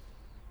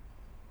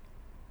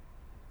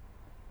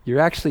 you're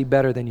actually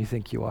better than you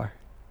think you are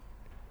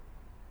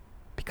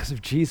because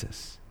of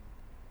Jesus.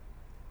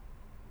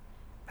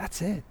 That's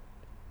it.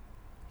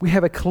 We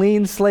have a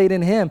clean slate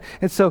in him.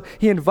 And so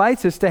he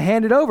invites us to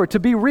hand it over, to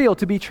be real,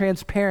 to be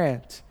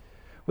transparent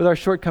with our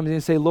shortcomings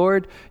and say,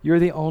 "Lord, you're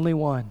the only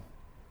one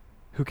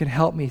who can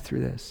help me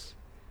through this."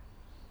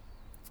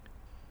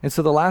 And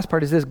so the last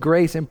part is this: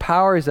 grace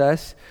empowers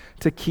us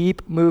to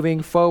keep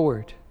moving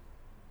forward.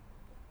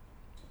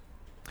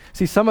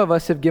 See, some of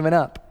us have given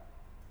up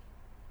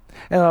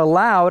and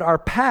allowed our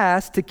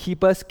past to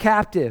keep us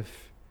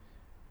captive.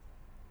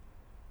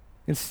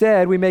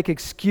 Instead, we make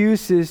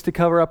excuses to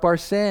cover up our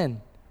sin.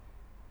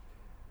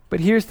 But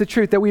here's the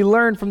truth that we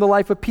learn from the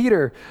life of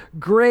Peter.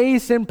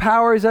 Grace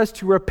empowers us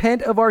to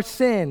repent of our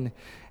sin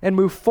and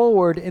move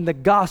forward in the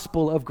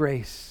gospel of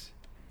grace.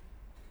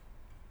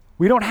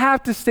 We don't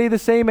have to stay the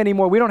same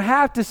anymore. We don't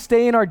have to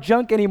stay in our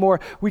junk anymore.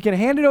 We can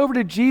hand it over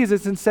to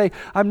Jesus and say,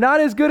 "I'm not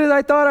as good as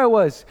I thought I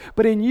was,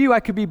 but in you I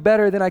could be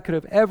better than I could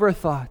have ever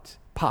thought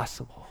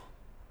possible."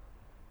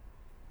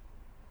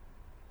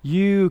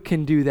 You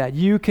can do that.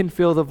 You can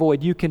fill the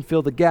void. You can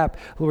fill the gap,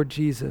 Lord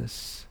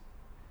Jesus.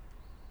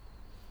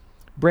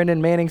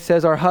 Brendan Manning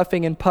says, "Our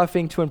huffing and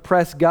puffing to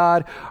impress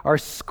God, our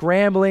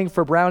scrambling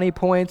for brownie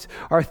points,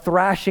 our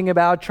thrashing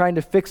about trying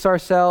to fix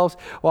ourselves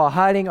while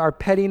hiding our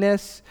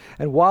pettiness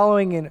and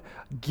wallowing in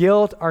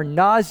guilt are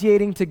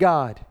nauseating to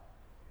God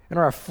and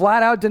are a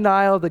flat-out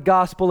denial of the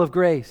gospel of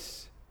grace."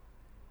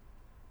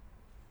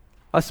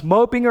 Us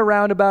moping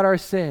around about our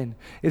sin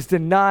is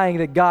denying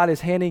that God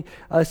is handing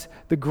us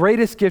the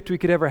greatest gift we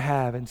could ever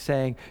have and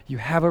saying, "You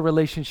have a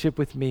relationship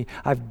with me.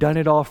 I've done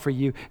it all for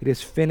you. It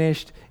is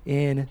finished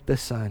in the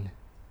Son."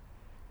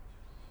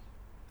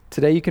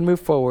 Today you can move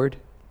forward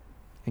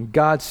in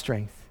God's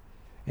strength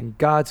and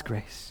God's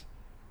grace.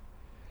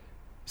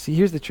 See,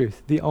 here's the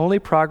truth. The only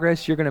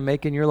progress you're going to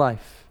make in your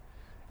life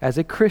as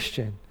a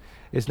Christian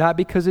is not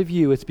because of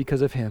you, it's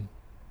because of him.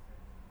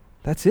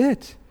 That's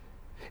it.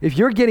 If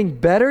you're getting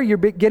better, you're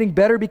getting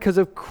better because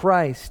of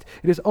Christ.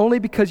 It is only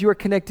because you are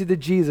connected to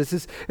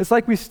Jesus. It's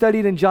like we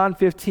studied in John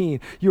 15.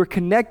 You are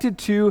connected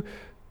to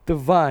the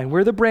vine.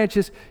 We're the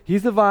branches.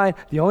 He's the vine.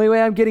 The only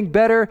way I'm getting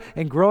better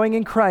and growing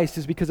in Christ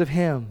is because of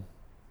him.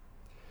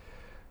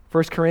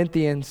 1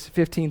 Corinthians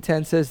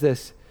 15:10 says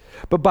this,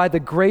 but by the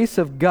grace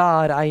of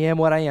God, I am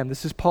what I am.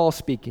 This is Paul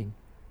speaking,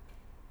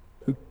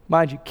 who,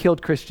 mind you,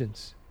 killed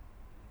Christians.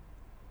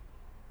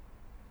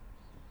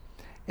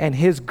 And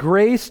his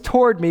grace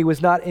toward me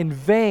was not in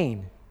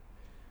vain.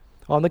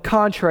 On the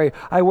contrary,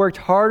 I worked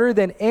harder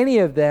than any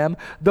of them,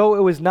 though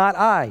it was not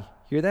I.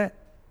 Hear that?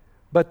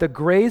 But the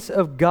grace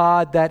of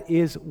God that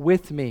is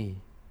with me.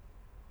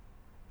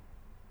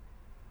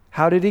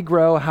 How did he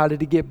grow? How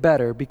did he get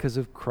better? Because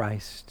of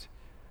Christ.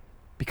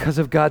 Because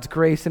of God's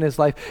grace in his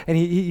life. And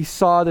he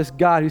saw this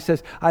God who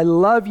says, I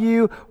love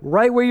you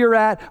right where you're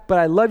at, but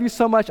I love you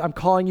so much, I'm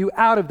calling you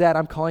out of that.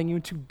 I'm calling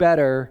you to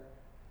better.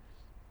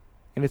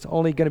 And it's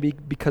only going to be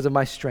because of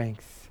my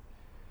strength.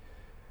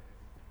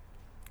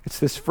 It's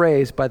this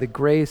phrase, by the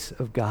grace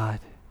of God.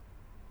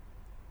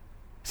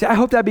 See, I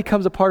hope that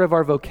becomes a part of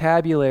our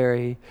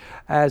vocabulary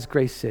as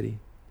Grace City.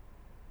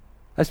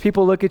 As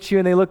people look at you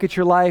and they look at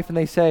your life and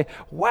they say,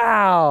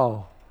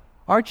 wow,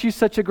 aren't you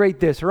such a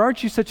great this, or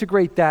aren't you such a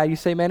great that? You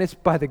say, man, it's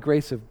by the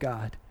grace of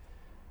God.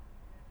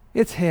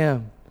 It's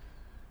him.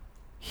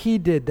 He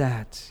did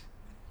that.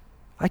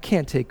 I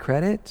can't take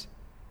credit.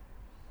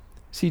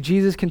 See,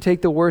 Jesus can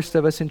take the worst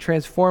of us and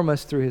transform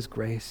us through his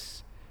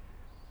grace.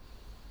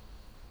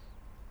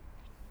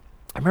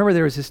 I remember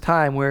there was this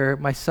time where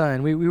my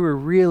son, we were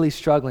really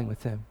struggling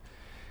with him.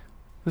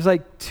 It was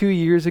like 2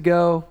 years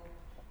ago,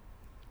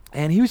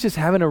 and he was just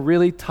having a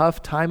really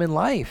tough time in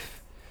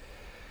life.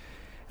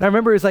 And I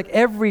remember it was like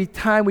every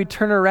time we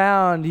turn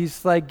around,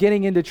 he's like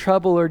getting into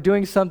trouble or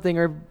doing something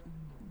or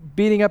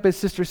beating up his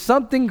sister.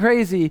 Something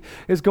crazy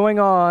is going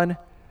on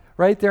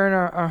right there in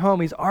our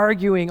home. He's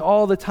arguing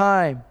all the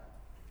time.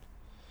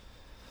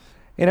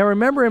 And I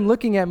remember him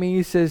looking at me,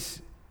 he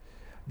says,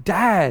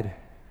 Dad,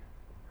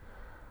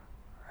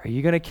 are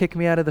you going to kick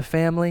me out of the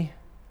family?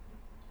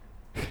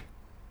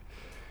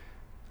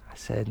 I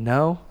said,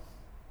 no,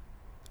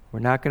 we're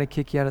not going to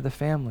kick you out of the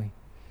family.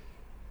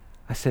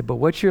 I said, but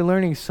what you're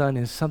learning, son,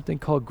 is something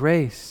called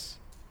grace.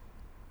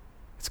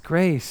 It's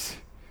grace.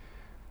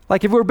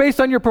 Like if it were based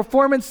on your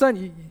performance,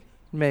 son,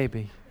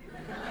 maybe.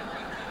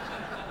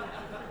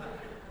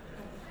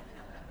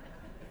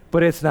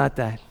 But it's not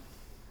that.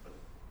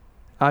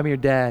 I'm your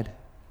dad,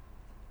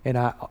 and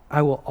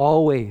I will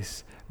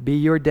always be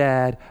your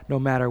dad no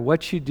matter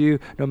what you do,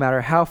 no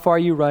matter how far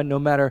you run, no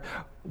matter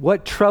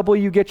what trouble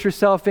you get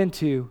yourself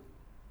into.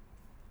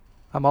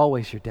 I'm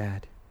always your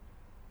dad.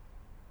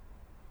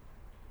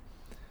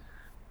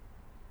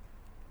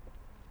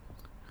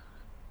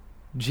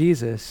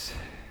 Jesus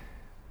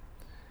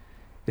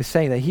is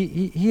saying that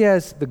he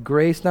has the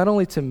grace not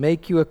only to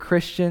make you a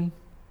Christian,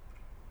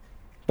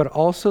 but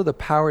also the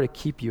power to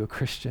keep you a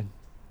Christian.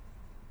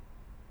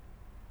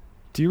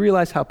 Do you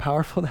realize how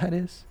powerful that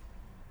is?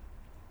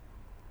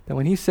 That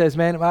when he says,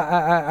 man,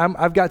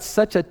 I've got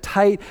such a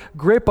tight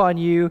grip on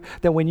you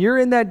that when you're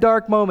in that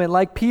dark moment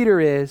like Peter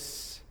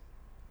is,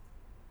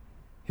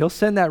 he'll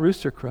send that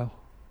rooster crow.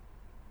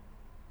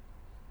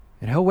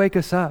 And he'll wake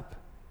us up.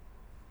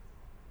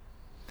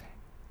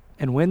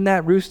 And when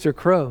that rooster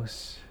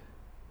crows,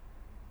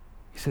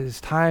 he says,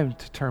 it's time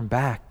to turn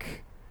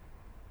back.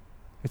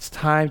 It's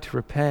time to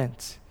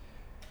repent.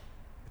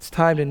 It's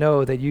time to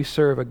know that you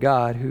serve a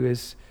God who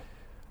is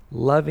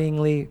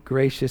lovingly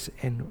gracious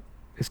and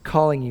is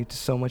calling you to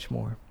so much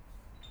more.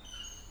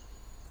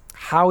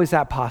 How is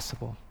that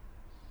possible?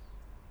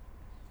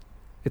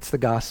 It's the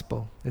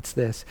gospel. It's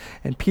this.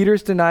 And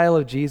Peter's denial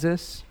of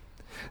Jesus,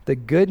 the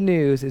good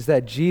news is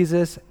that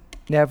Jesus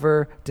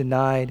never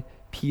denied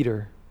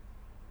Peter.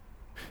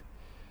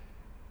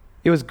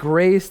 It was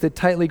grace that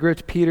tightly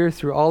gripped Peter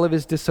through all of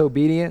his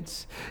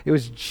disobedience. It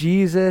was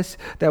Jesus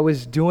that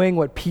was doing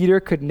what Peter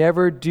could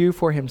never do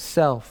for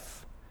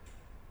himself.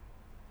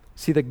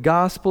 See, the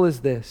gospel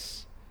is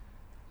this,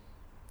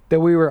 that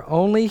we were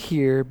only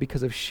here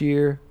because of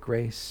sheer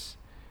grace.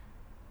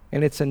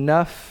 And it's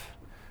enough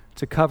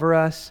to cover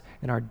us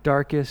in our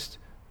darkest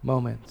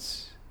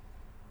moments.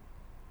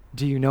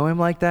 Do you know him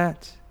like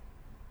that?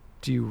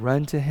 Do you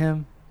run to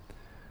him?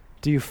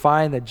 Do you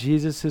find that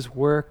Jesus'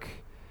 work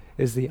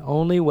is the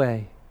only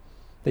way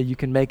that you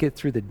can make it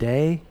through the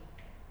day?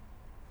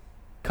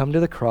 Come to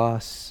the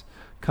cross,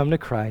 come to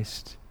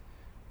Christ,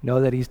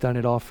 know that he's done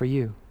it all for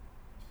you.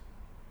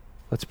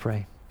 Let's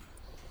pray.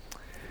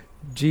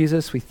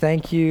 Jesus, we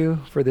thank you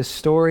for this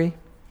story.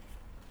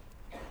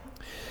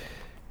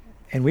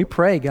 And we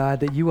pray,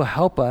 God, that you will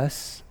help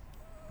us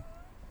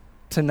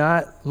to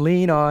not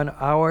lean on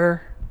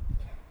our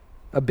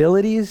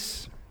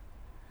abilities,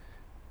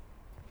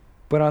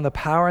 but on the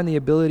power and the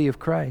ability of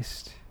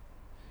Christ.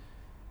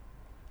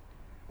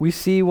 We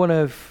see one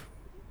of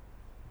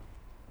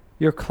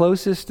your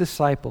closest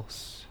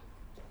disciples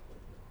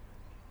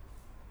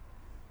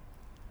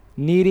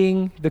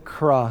needing the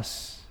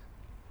cross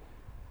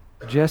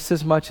just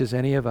as much as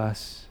any of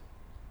us.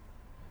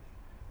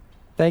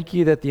 Thank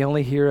you that the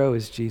only hero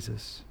is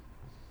Jesus.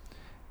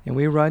 And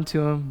we run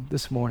to him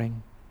this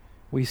morning.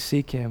 We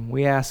seek him.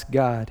 We ask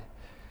God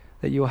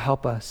that you will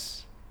help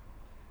us.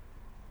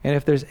 And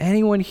if there's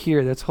anyone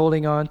here that's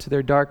holding on to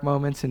their dark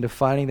moments and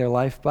defining their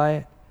life by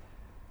it,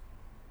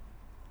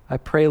 I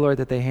pray, Lord,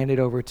 that they hand it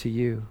over to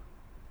you,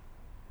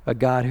 a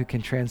God who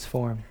can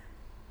transform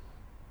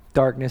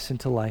darkness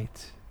into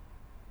light.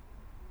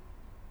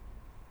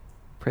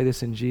 Pray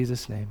this in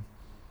Jesus' name.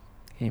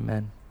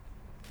 Amen.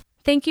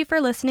 Thank you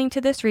for listening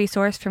to this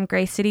resource from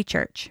Grace City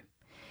Church.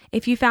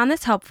 If you found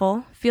this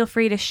helpful, feel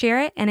free to share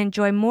it and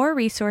enjoy more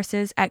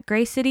resources at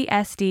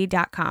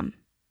gracecitysd.com.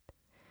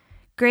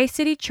 Grace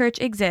City Church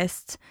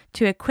exists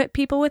to equip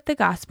people with the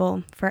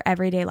gospel for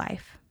everyday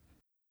life.